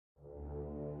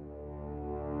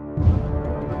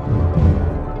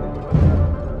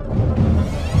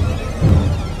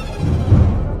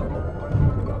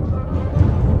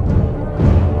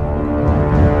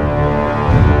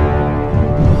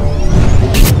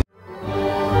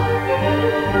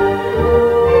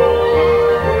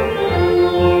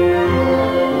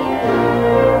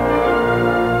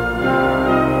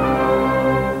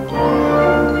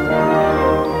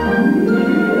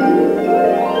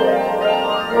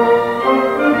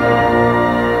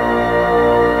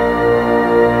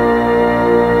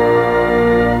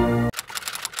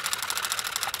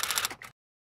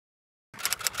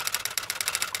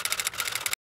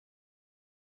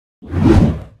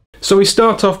So we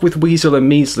start off with Weasel and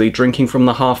Measly drinking from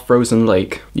the half-frozen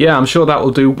lake. Yeah, I'm sure that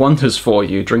will do wonders for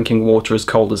you, drinking water as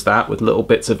cold as that with little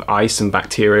bits of ice and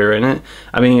bacteria in it.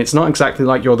 I mean, it's not exactly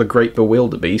like you're the Great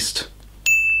Bewilderbeast.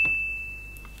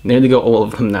 Nearly got all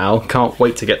of them now, can't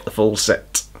wait to get the full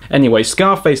set. Anyway,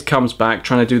 Scarface comes back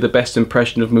trying to do the best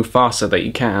impression of Mufasa that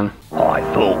he can. I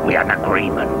thought we had an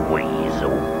agreement,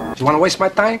 Weasel. You want to waste my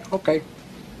time? Okay.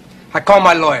 I call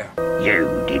my lawyer.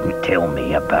 You didn't tell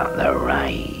me about the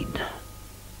raid.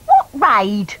 What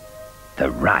raid? The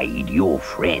raid your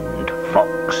friend,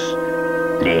 Fox,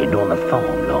 led on the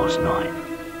farm last night.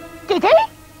 Did he?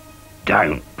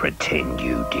 Don't pretend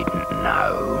you didn't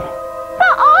know.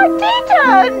 But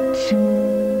I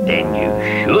didn't! Then you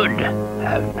should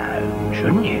have known,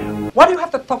 shouldn't you? Why do you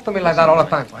have to talk to me like that all the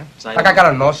time, man? Like I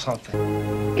gotta know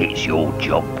something. It's your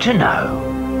job to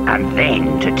know, and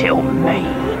then to tell me.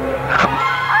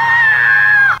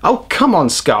 Oh, come on,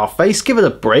 Scarface, give it a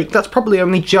break. That's probably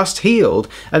only just healed.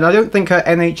 And I don't think her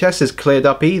NHS is cleared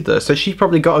up either, so she's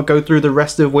probably got to go through the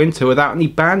rest of winter without any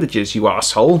bandages, you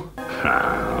arsehole.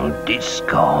 Oh, did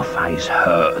Scarface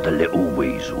hurt the little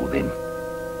weasel then?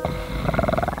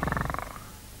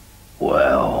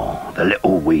 Well, the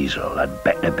little weasel had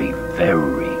better be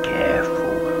very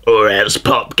careful. Or else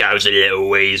pop goes the little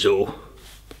weasel.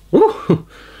 Ooh,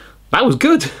 that was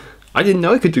good. I didn't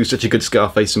know I could do such a good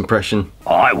Scarface impression.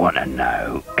 I want to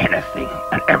know anything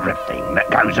and everything that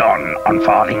goes on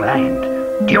Farthing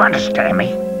land. Do you understand me?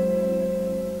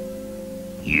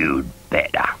 You'd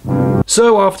better.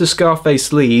 So after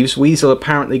Scarface leaves, Weasel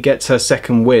apparently gets her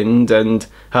second wind and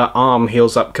her arm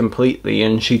heals up completely,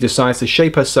 and she decides to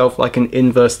shape herself like an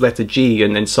inverse letter G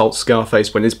and insult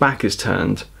Scarface when his back is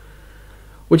turned.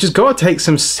 Which has got to take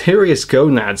some serious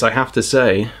gonads, I have to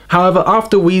say. However,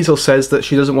 after Weasel says that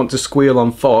she doesn't want to squeal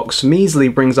on Fox, Measly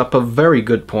brings up a very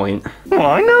good point.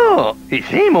 Why not? It's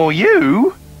him or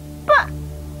you. But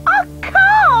I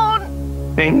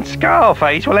can't! Then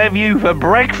Scarface will have you for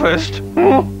breakfast.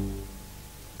 Suppose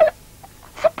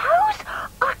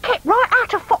I kept right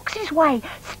out of Fox's way,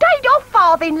 stayed off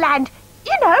Farthing land.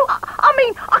 You know, I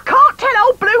mean, I can't tell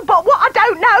old Blue Bot what I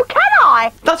don't know, can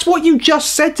I? That's what you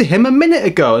just said to him a minute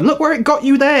ago, and look where it got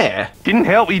you there. Didn't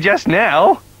help you just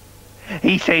now.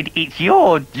 He said it's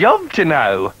your job to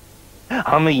know.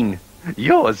 I mean,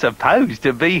 you're supposed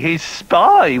to be his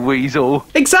spy, Weasel.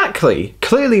 Exactly.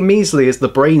 Clearly Measly is the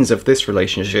brains of this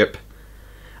relationship.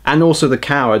 And also the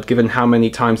coward, given how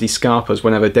many times he scarpers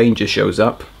whenever danger shows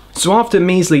up. So after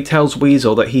Measly tells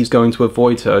Weasel that he's going to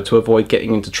avoid her to avoid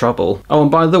getting into trouble. Oh, and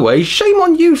by the way, shame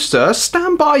on you, sir.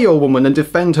 Stand by your woman and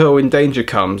defend her when danger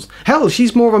comes. Hell,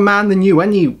 she's more of a man than you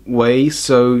anyway,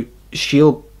 so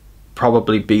she'll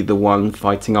probably be the one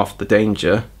fighting off the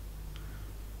danger.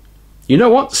 You know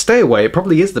what? Stay away. It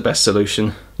probably is the best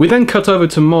solution. We then cut over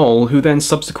to Mole, who then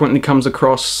subsequently comes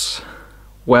across,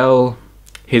 well,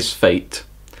 his fate.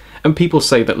 And people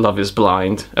say that love is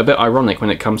blind. A bit ironic when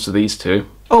it comes to these two.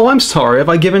 Oh, I'm sorry, have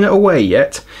I given it away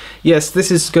yet? Yes,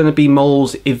 this is going to be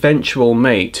Mole's eventual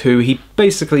mate, who he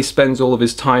basically spends all of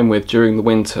his time with during the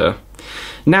winter.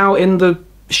 Now, in the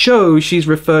show, she's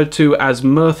referred to as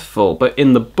Mirthful, but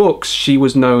in the books, she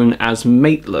was known as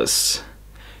Mateless.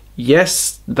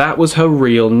 Yes, that was her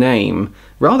real name.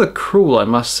 Rather cruel, I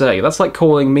must say. That's like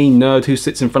calling me nerd who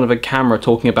sits in front of a camera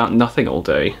talking about nothing all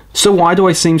day. So why do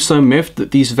I seem so miffed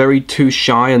that these very two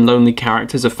shy and lonely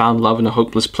characters have found love in a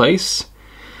hopeless place?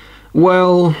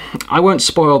 Well, I won't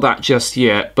spoil that just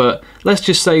yet, but let's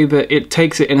just say that it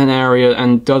takes it in an area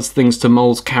and does things to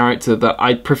Mole's character that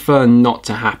I'd prefer not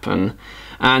to happen.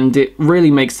 And it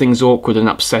really makes things awkward and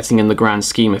upsetting in the grand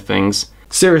scheme of things.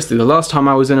 Seriously, the last time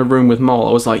I was in a room with Mole,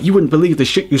 I was like, you wouldn't believe the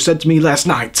shit you said to me last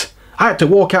night. I had to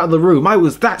walk out of the room, I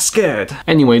was that scared.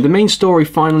 Anyway, the main story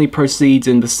finally proceeds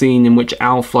in the scene in which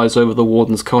Al flies over the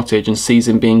warden's cottage and sees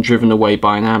him being driven away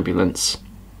by an ambulance.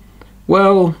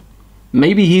 Well,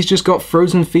 maybe he's just got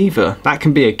frozen fever. That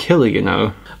can be a killer, you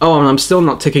know. Oh, and I'm still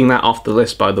not ticking that off the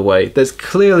list, by the way. There's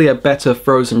clearly a better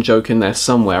Frozen joke in there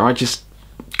somewhere, I just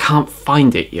can't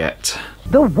find it yet.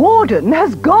 The warden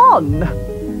has gone.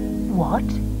 What?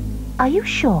 Are you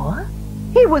sure?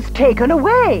 He was taken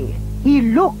away. He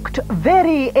looked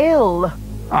very ill.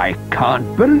 I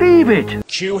can't believe it.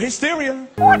 Cue hysteria.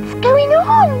 What's going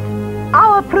on?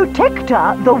 Our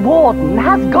protector, the warden,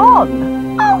 has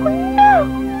gone. Oh no!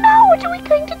 Now what are we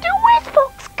going to do? Where's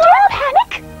Fox? Don't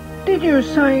panic! Did you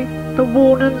say the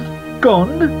warden's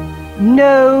gone?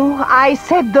 No, I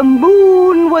said the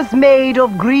moon was made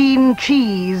of green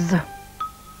cheese.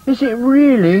 Is it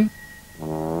really?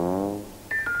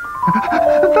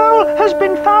 Vole has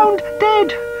been found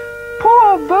dead.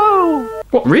 Poor Vole.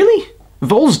 What, really?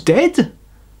 Vol's dead?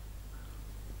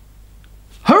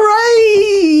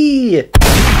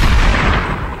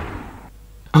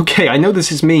 Okay, I know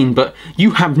this is mean, but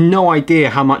you have no idea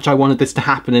how much I wanted this to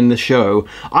happen in the show.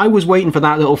 I was waiting for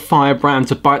that little firebrand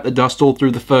to bite the dust all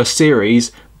through the first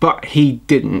series, but he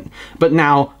didn't. But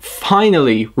now,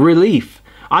 finally, relief.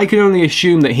 I can only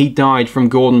assume that he died from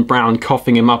Gordon Brown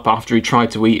coughing him up after he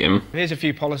tried to eat him. Here's a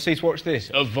few policies, watch this.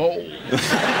 Evolve.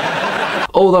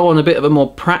 Although on a bit of a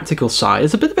more practical side,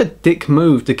 it's a bit of a dick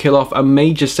move to kill off a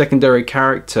major secondary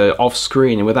character off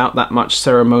screen without that much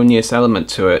ceremonious element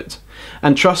to it.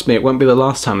 And trust me, it won't be the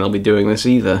last time they'll be doing this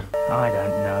either. I don't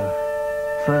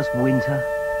know. First winter,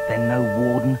 then no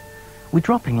warden. We're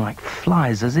dropping like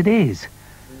flies as it is.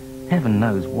 Heaven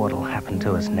knows what'll happen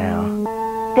to us now.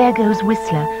 There goes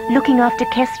Whistler, looking after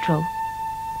Kestrel.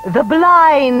 The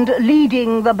blind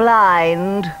leading the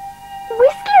blind.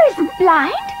 Whistler isn't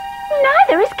blind.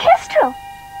 Neither is Kestrel.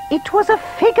 It was a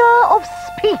figure of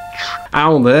speech.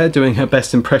 Owl there doing her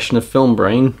best impression of Film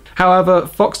Brain. However,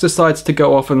 Fox decides to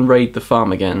go off and raid the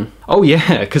farm again. Oh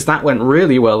yeah, because that went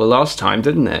really well the last time,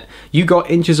 didn't it? You got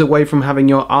inches away from having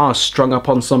your arse strung up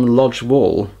on some lodge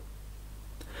wall.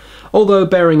 Although,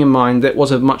 bearing in mind, it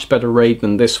was a much better raid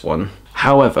than this one.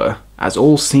 However, as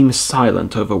all seems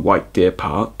silent over White Deer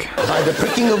Park... By the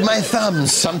pricking of my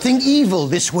thumbs, something evil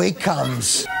this way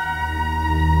comes.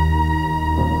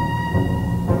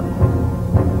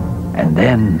 And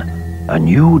then a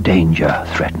new danger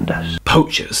threatened us.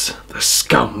 Poachers, the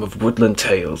scum of woodland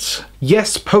tales.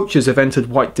 Yes, poachers have entered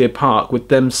White Deer Park with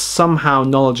them somehow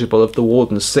knowledgeable of the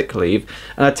warden's sick leave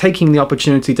and are taking the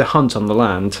opportunity to hunt on the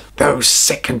land. Those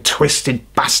sick and twisted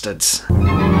bastards.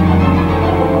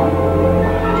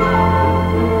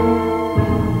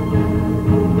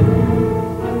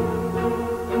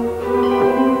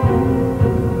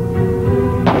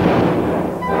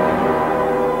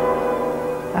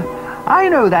 I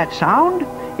know that sound.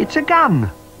 It's a gun.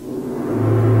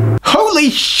 Holy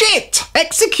shit!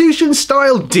 Execution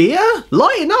style deer?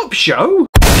 Lighten up, show!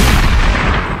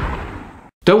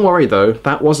 Don't worry though,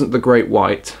 that wasn't the Great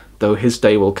White, though his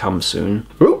day will come soon.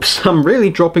 Oops, I'm really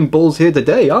dropping balls here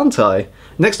today, aren't I?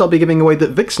 Next I'll be giving away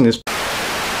that Vixen is...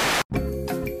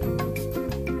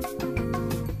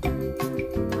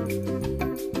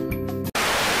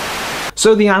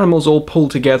 So the animals all pull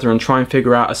together and try and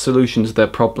figure out a solution to their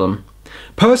problem.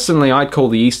 Personally, I'd call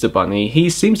the Easter Bunny. He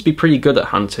seems to be pretty good at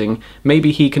hunting.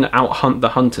 Maybe he can out-hunt the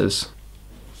hunters.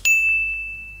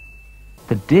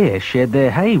 The deer shared their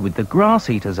hay with the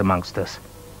grass-eaters amongst us.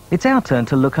 It's our turn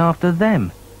to look after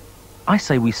them. I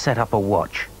say we set up a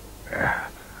watch.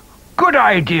 Good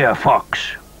idea,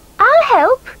 Fox. I'll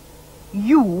help.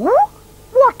 You?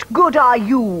 What good are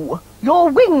you? Your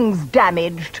wings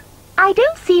damaged. I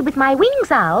don't see with my wings,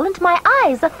 Owl, and my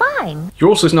eyes are fine. You're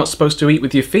also not supposed to eat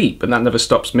with your feet, but that never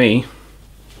stops me.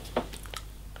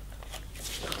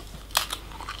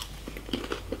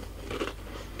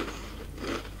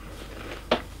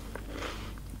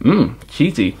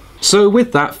 Cheesy. So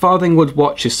with that, Farthingwood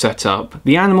Watch is set up.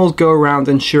 The animals go around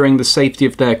ensuring the safety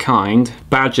of their kind,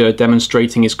 Badger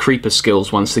demonstrating his creeper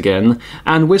skills once again,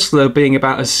 and Whistler being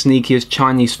about as sneaky as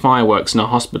Chinese fireworks in a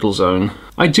hospital zone.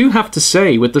 I do have to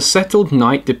say, with the settled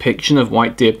night depiction of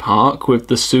White Deer Park with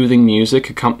the soothing music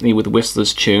accompanied with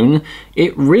Whistler's tune,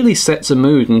 it really sets a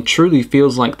mood and truly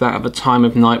feels like that of a time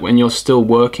of night when you're still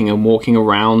working and walking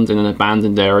around in an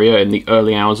abandoned area in the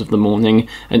early hours of the morning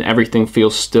and everything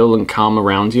feels still and calm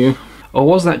around you. Or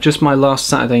was that just my last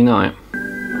Saturday night?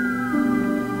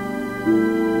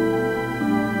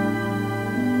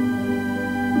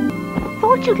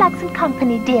 Thought you'd like some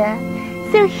company, dear.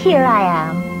 So here I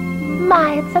am.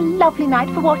 My, it's a lovely night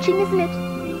for watching, isn't it?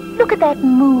 Look at that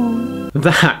moon.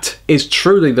 That is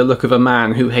truly the look of a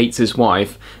man who hates his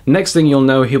wife. Next thing you'll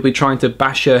know, he'll be trying to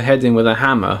bash her head in with a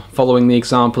hammer, following the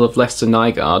example of Lester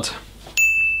Nygaard.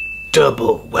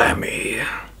 Double whammy.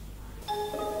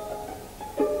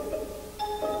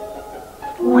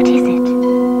 What is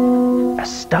it? A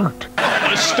stoat.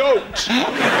 A stoat!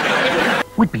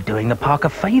 We'd be doing the park a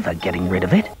favour getting rid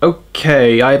of it.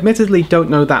 Okay, I admittedly don't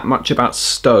know that much about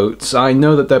stoats. I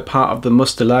know that they're part of the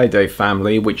Mustelidae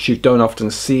family, which you don't often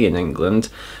see in England.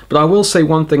 But I will say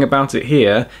one thing about it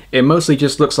here, it mostly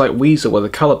just looks like Weasel with a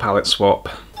colour palette swap.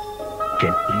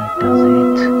 Gently does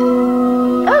it.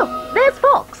 Oh, there's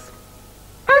Fox.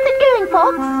 How's it going,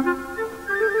 Fox?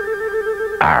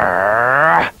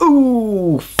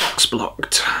 Ooh, Fox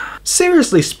blocked.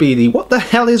 Seriously, Speedy, what the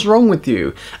hell is wrong with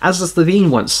you? As the Slovene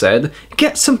once said,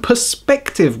 get some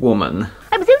perspective, woman.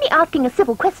 I was only asking a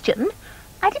civil question.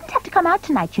 I didn't have to come out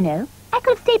tonight, you know. I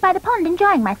could have stayed by the pond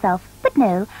enjoying myself. But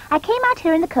no, I came out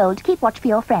here in the cold to keep watch for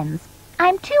your friends.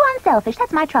 I'm too unselfish,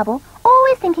 that's my trouble.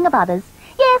 Always thinking of others.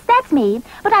 Yes, that's me,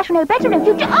 but I shall know better in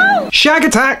future. Oh! Shag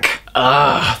attack!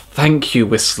 Ah, thank you,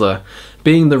 Whistler.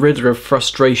 Being the ridder of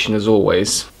frustration as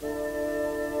always.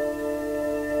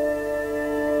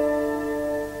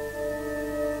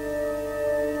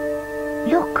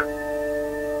 Look.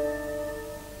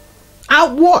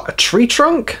 Out what? A tree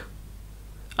trunk?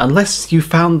 Unless you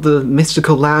found the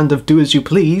mystical land of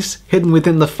do-as-you-please, hidden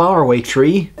within the faraway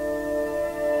tree.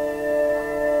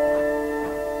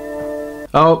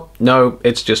 Oh, no,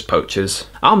 it's just poachers.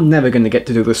 I'm never gonna get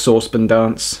to do the saucepan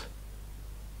dance.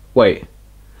 Wait.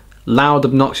 Loud,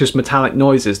 obnoxious metallic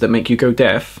noises that make you go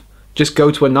deaf? Just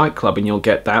go to a nightclub and you'll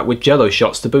get that, with jello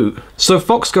shots to boot. So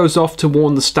Fox goes off to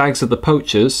warn the stags of the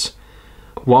poachers,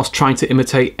 whilst trying to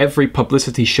imitate every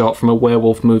publicity shot from a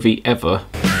werewolf movie ever.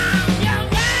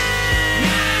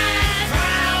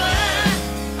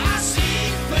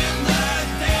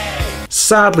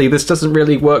 Sadly, this doesn't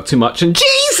really work too much, and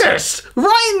Jesus!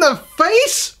 Right in the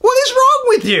face? What is wrong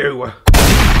with you?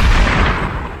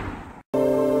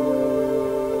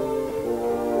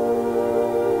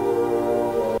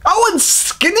 Oh, and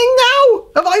skinning now?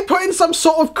 Have I put in some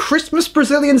sort of Christmas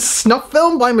Brazilian snuff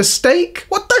film by mistake?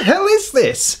 What the hell is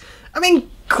this? I mean,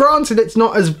 granted it's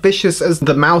not as vicious as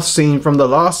the mouse scene from the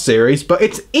last series, but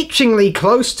it's itchingly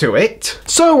close to it.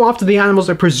 So after the animals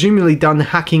are presumably done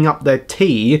hacking up their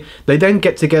tea, they then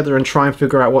get together and try and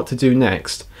figure out what to do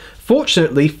next.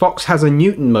 Fortunately, Fox has a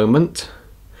Newton moment.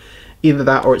 Either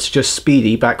that or it's just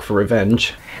Speedy back for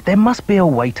revenge. There must be a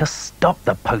way to stop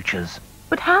the poachers.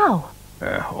 But how?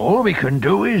 All we can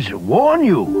do is warn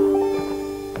you.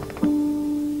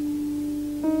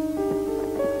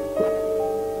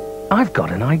 I've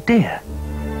got an idea.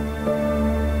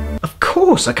 Of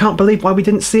course, I can't believe why we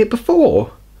didn't see it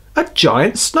before. A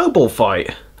giant snowball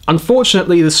fight.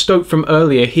 Unfortunately, the Stoat from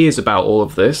earlier hears about all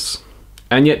of this.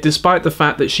 And yet, despite the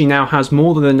fact that she now has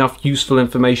more than enough useful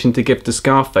information to give to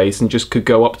Scarface and just could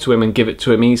go up to him and give it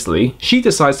to him easily, she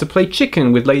decides to play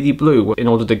chicken with Lady Blue in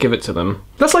order to give it to them.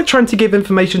 That's like trying to give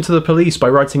information to the police by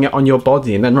writing it on your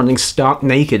body and then running stark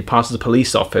naked past the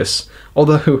police office.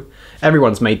 Although,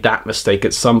 everyone's made that mistake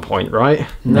at some point, right?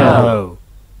 No.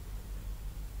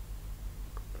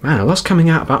 Man, a lot's coming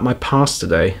out about my past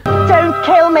today. Don't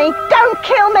kill me! Don't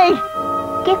kill me!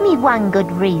 Give me one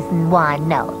good reason why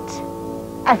not.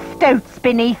 A stoat's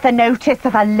beneath the notice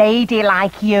of a lady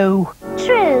like you.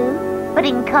 True, but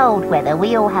in cold weather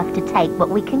we all have to take what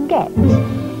we can get.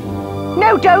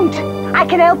 No, don't! I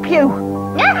can help you.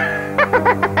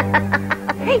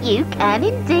 You can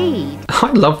indeed.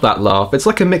 I love that laugh. It's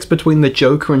like a mix between the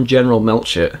Joker and General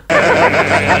Melchett.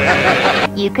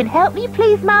 You can help me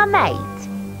please my mate.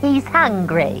 He's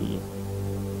hungry.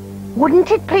 Wouldn't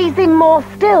it please him more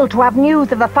still to have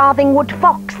news of a Farthingwood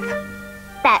fox?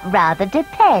 That rather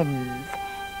depends.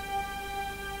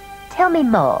 Tell me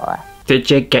more. Did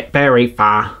you get very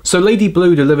far? So Lady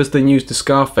Blue delivers the news to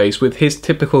Scarface with his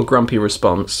typical grumpy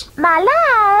response. My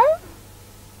love,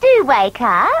 do wake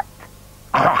up.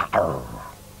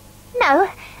 No,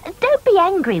 don't be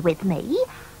angry with me.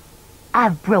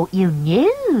 I've brought you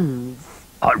news.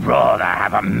 I'd rather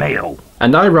have a meal.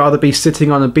 And I'd rather be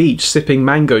sitting on a beach sipping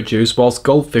mango juice whilst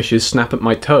goldfishes snap at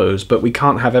my toes, but we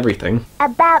can't have everything.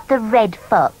 About the red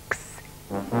fox.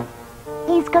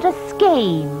 He's got a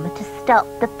scheme to stop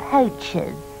the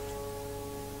poachers.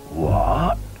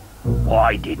 What?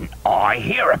 Why didn't I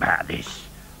hear about this?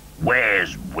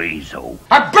 Where's Weasel?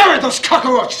 I buried those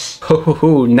cockroaches! Ho ho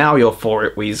ho, now you're for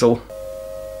it, Weasel.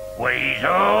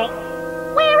 Weasel?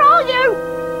 Where are you?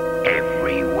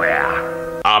 Everywhere.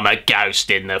 I'm a ghost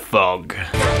in the fog.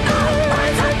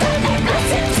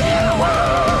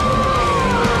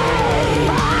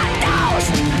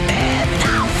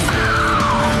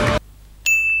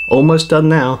 Almost done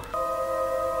now.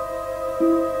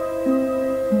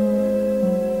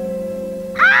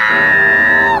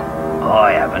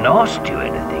 I haven't asked you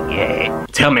anything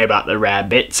yet. Tell me about the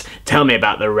rabbits. Tell me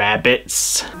about the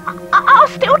rabbits. I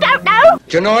still don't know.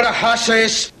 Do you know what a huss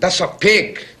is? That's a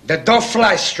pig that don't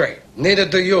fly straight. Neither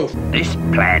do you. This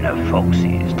plan of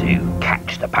Fox's to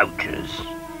catch the poachers.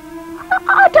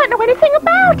 I don't know anything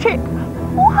about it.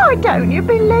 Why don't you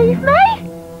believe me?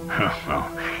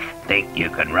 Think you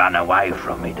can run away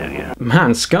from me, do you?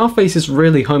 Man, Scarface is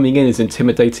really homing in his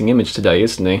intimidating image today,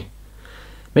 isn't he?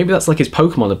 Maybe that's like his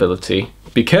Pokemon ability.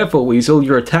 Be careful, Weasel,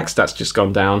 your attack stat's just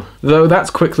gone down. Though that's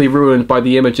quickly ruined by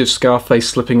the image of Scarface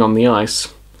slipping on the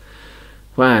ice.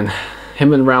 Man,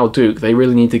 him and Raoul Duke, they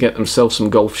really need to get themselves some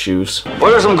golf shoes.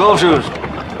 Where are some golf shoes?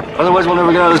 Otherwise we'll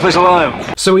never get out of this place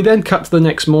alive. So we then cut to the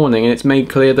next morning and it's made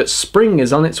clear that spring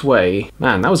is on its way.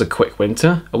 Man, that was a quick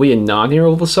winter. Are we in Narnia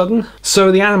all of a sudden?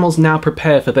 So the animals now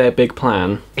prepare for their big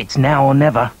plan. It's now or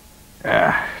never.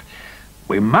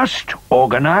 We must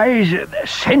organise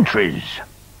sentries.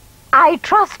 I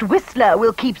trust Whistler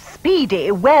will keep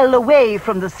Speedy well away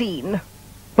from the scene.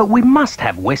 But we must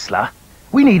have Whistler.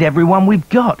 We need everyone we've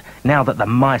got, now that the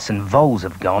mice and voles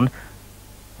have gone.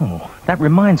 Oh, that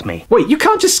reminds me. Wait, you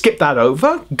can't just skip that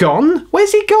over? Gone?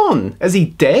 Where's he gone? Is he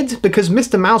dead? Because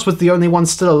Mr. Mouse was the only one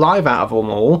still alive out of them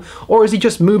all? Or has he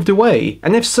just moved away?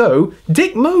 And if so,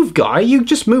 dick move, guy. You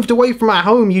just moved away from our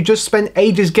home you just spent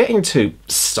ages getting to.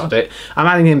 Sod it. I'm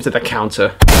adding him to the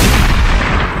counter.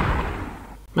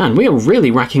 Man, we are really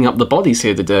racking up the bodies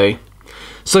here today.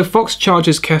 So Fox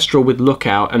charges Kestrel with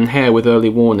Lookout and Hare with Early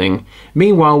Warning.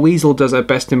 Meanwhile, Weasel does her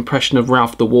best impression of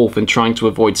Ralph the Wolf in trying to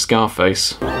avoid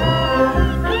Scarface.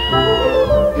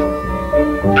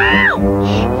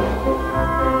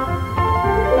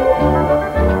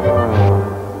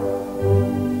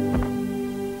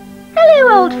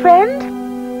 Hello, old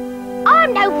friend.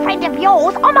 I'm no friend of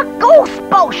yours. I'm a gorse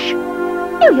bush.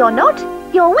 No, you're not.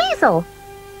 You're Weasel.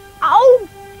 Oh,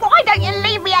 why don't you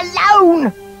leave me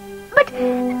alone?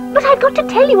 But I've got to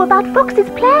tell you about Fox's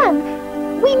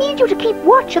plan. We need you to keep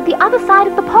watch at the other side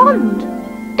of the pond.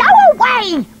 Go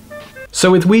away!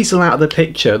 So with Weasel out of the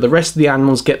picture, the rest of the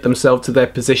animals get themselves to their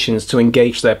positions to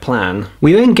engage their plan.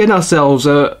 We then get ourselves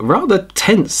a rather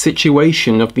tense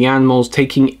situation of the animals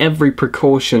taking every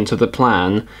precaution to the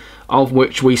plan, of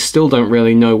which we still don't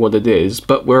really know what it is,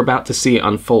 but we're about to see it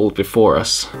unfold before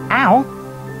us. Ow!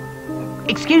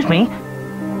 Excuse me,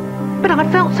 but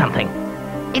I felt something.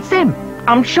 It's them.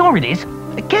 I'm sure it is.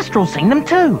 Kestrel's seen them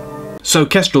too. So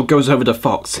Kestrel goes over to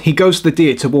Fox. He goes to the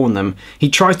deer to warn them. He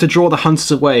tries to draw the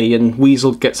hunters away and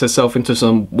Weasel gets herself into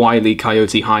some wily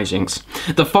coyote hijinks.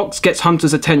 The fox gets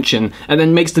hunters' attention and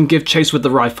then makes them give chase with the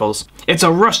rifles. It's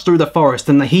a rush through the forest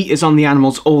and the heat is on the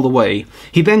animals all the way.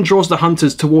 He then draws the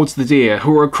hunters towards the deer,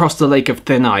 who are across the lake of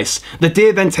thin ice. The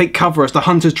deer then take cover as the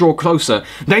hunters draw closer.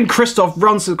 Then Kristoff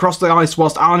runs across the ice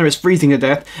whilst Anna is freezing to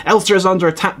death. Elsa is under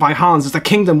attack by Hans as the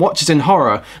kingdom watches in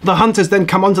horror. The hunters then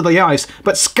come onto the ice,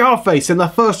 but Scarface, in the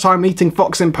first time meeting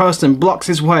Fox in person, blocks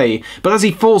his way. But as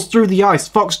he falls through the ice,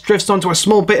 Fox drifts onto a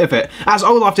small bit of it, as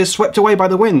Olaf is swept away by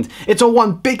the wind. It's all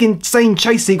one big insane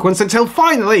chase sequence until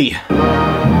finally...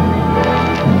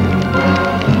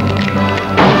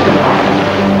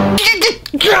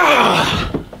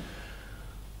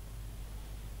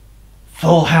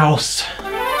 Full house.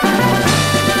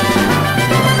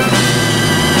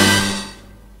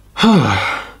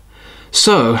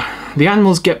 So, the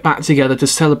animals get back together to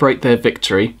celebrate their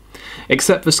victory,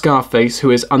 except for Scarface,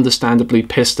 who is understandably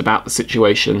pissed about the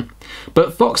situation.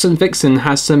 But Fox and Vixen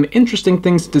has some interesting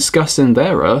things to discuss in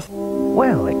their Earth.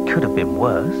 Well, it could have been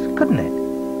worse, couldn't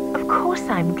it? Of course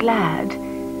I'm glad.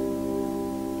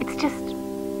 It's just...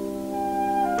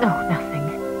 oh,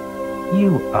 nothing.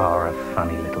 You are a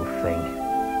funny little thing.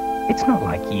 It's not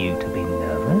like you to be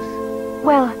nervous.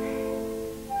 Well,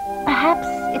 perhaps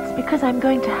it's because I'm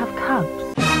going to have cubs.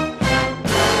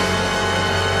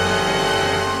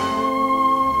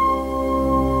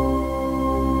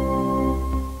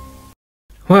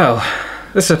 Well,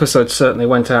 this episode certainly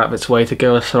went out of its way to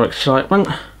give us some excitement.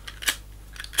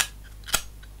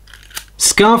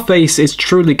 Scarface is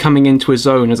truly coming into his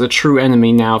own as a true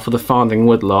enemy now for the Farthing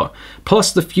woodlot,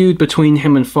 plus the feud between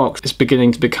him and Fox is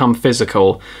beginning to become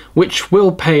physical, which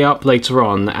will pay up later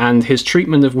on, and his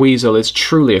treatment of Weasel is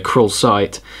truly a cruel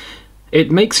sight.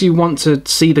 It makes you want to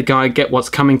see the guy get what's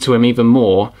coming to him even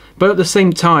more, but at the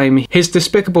same time, his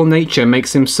despicable nature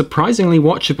makes him surprisingly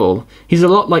watchable. He's a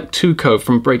lot like Tuco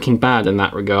from Breaking Bad in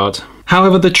that regard.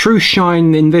 However, the true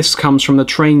shine in this comes from the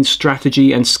trained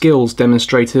strategy and skills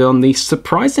demonstrated on the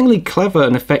surprisingly clever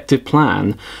and effective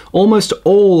plan. Almost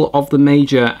all of the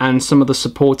major and some of the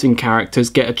supporting characters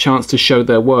get a chance to show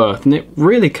their worth, and it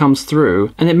really comes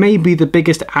through, and it may be the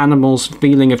biggest animal's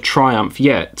feeling of triumph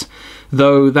yet.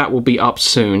 Though that will be up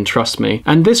soon, trust me.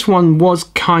 And this one was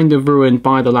kind of ruined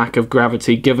by the lack of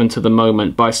gravity given to the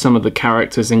moment by some of the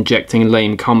characters injecting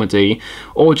lame comedy,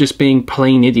 or just being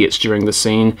plain idiots during the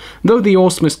scene, though the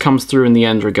awesomeness comes through in the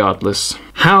end regardless.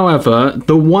 However,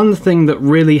 the one thing that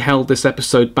really held this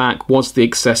episode back was the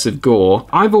excessive gore.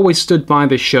 I've always stood by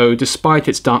this show despite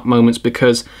its dark moments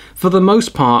because, for the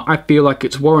most part, I feel like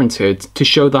it's warranted to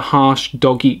show the harsh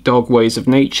dog-eat-dog ways of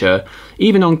nature.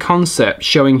 Even on concept,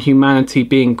 showing humanity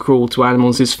being cruel to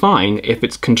animals is fine if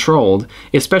it's controlled,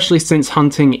 especially since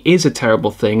hunting is a terrible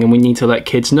thing and we need to let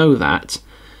kids know that.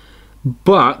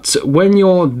 But when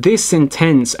you're this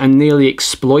intense and nearly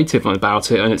exploitive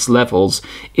about it on its levels,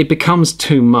 it becomes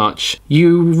too much.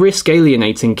 You risk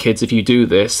alienating kids if you do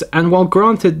this, and while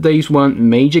granted these weren't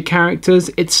major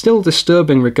characters, it's still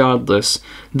disturbing regardless.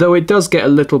 Though it does get a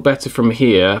little better from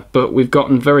here, but we've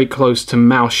gotten very close to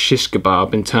mouse shish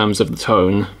kebab in terms of the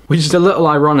tone. Which is a little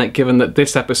ironic given that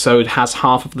this episode has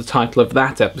half of the title of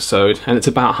that episode, and it's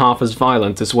about half as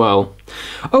violent as well.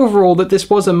 Overall, that this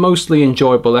was a mostly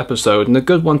enjoyable episode, and a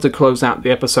good one to close out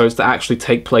the episodes that actually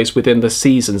take place within the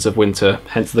seasons of winter,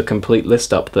 hence the complete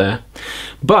list up there.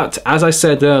 But, as I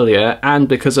said earlier, and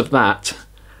because of that,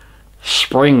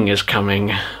 spring is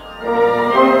coming.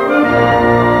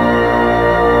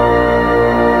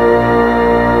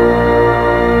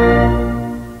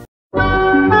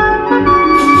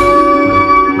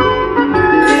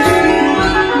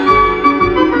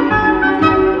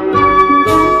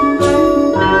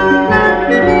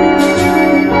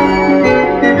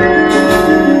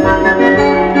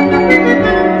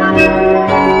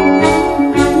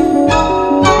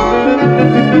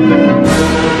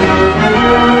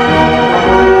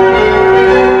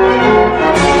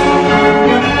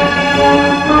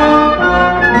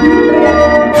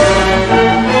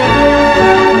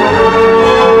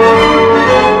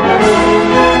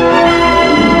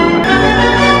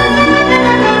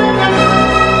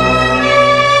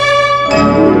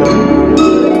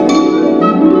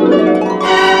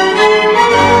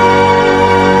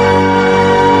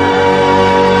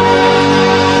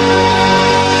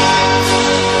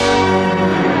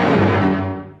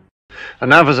 And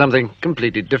now for something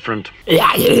completely different. This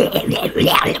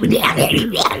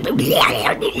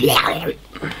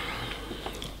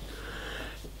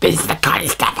is the kind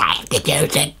of stuff I have to do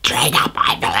to train up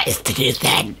my voice to do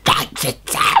certain types of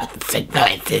sounds and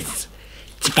voices.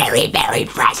 It's very, very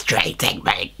frustrating,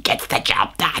 but it gets the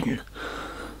job done.